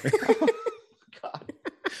 God.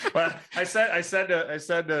 Well, I said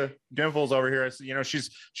to Dimples over here, I said,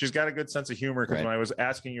 she's got a good sense of humor because when I was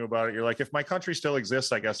asking you about it, you're like, if my country still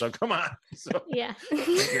exists, I guess so. Come on. So yeah.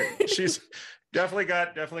 She's definitely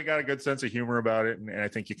got a good sense of humor about it, and I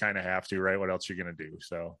think you kind of have to, right? What else are you gonna do?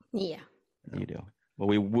 So yeah, you do. Well,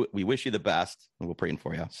 we wish you the best, and we're praying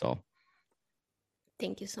for you. So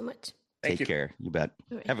thank you so much. Take care. You bet.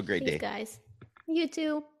 Right. Have a great day, guys. You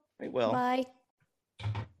too. Very well. Bye.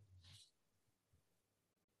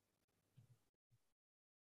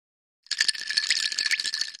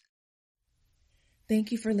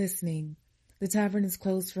 Thank you for listening. The tavern is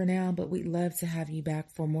closed for now, but we'd love to have you back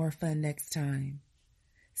for more fun next time.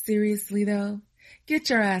 Seriously though, get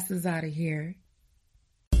your asses out of here.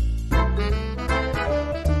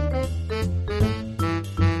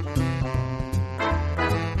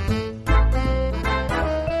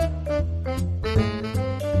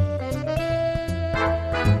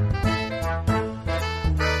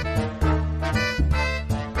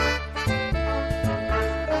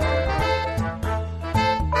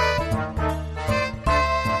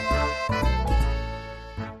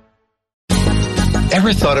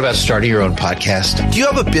 Ever thought about starting your own podcast? Do you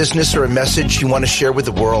have a business or a message you want to share with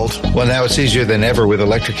the world? Well, now it's easier than ever with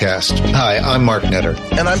Electricast. Hi, I'm Mark Netter.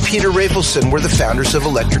 And I'm Peter Rafelson. We're the founders of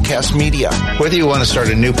Electricast Media. Whether you want to start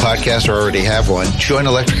a new podcast or already have one, join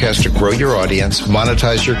Electricast to grow your audience,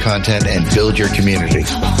 monetize your content, and build your community.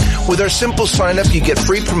 With our simple sign-up, you get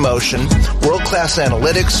free promotion, world-class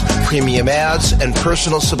analytics, premium ads, and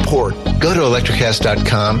personal support. Go to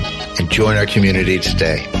electricast.com and join our community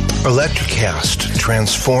today. Electricast.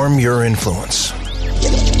 Transform your influence.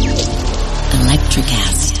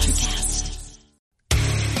 Electricast.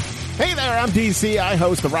 Hey there, I'm DC. I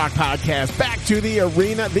host the rock podcast Back to the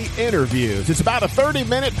Arena, The Interviews. It's about a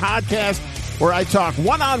 30-minute podcast where I talk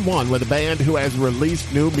one-on-one with a band who has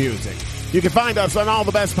released new music. You can find us on all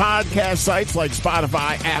the best podcast sites like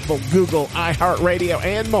Spotify, Apple, Google, iHeartRadio,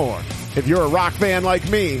 and more. If you're a rock fan like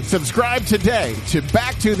me, subscribe today to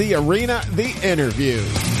Back to the Arena, The Interviews.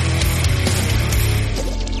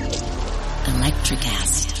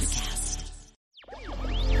 Electricast.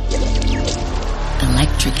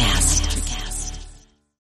 Electricast.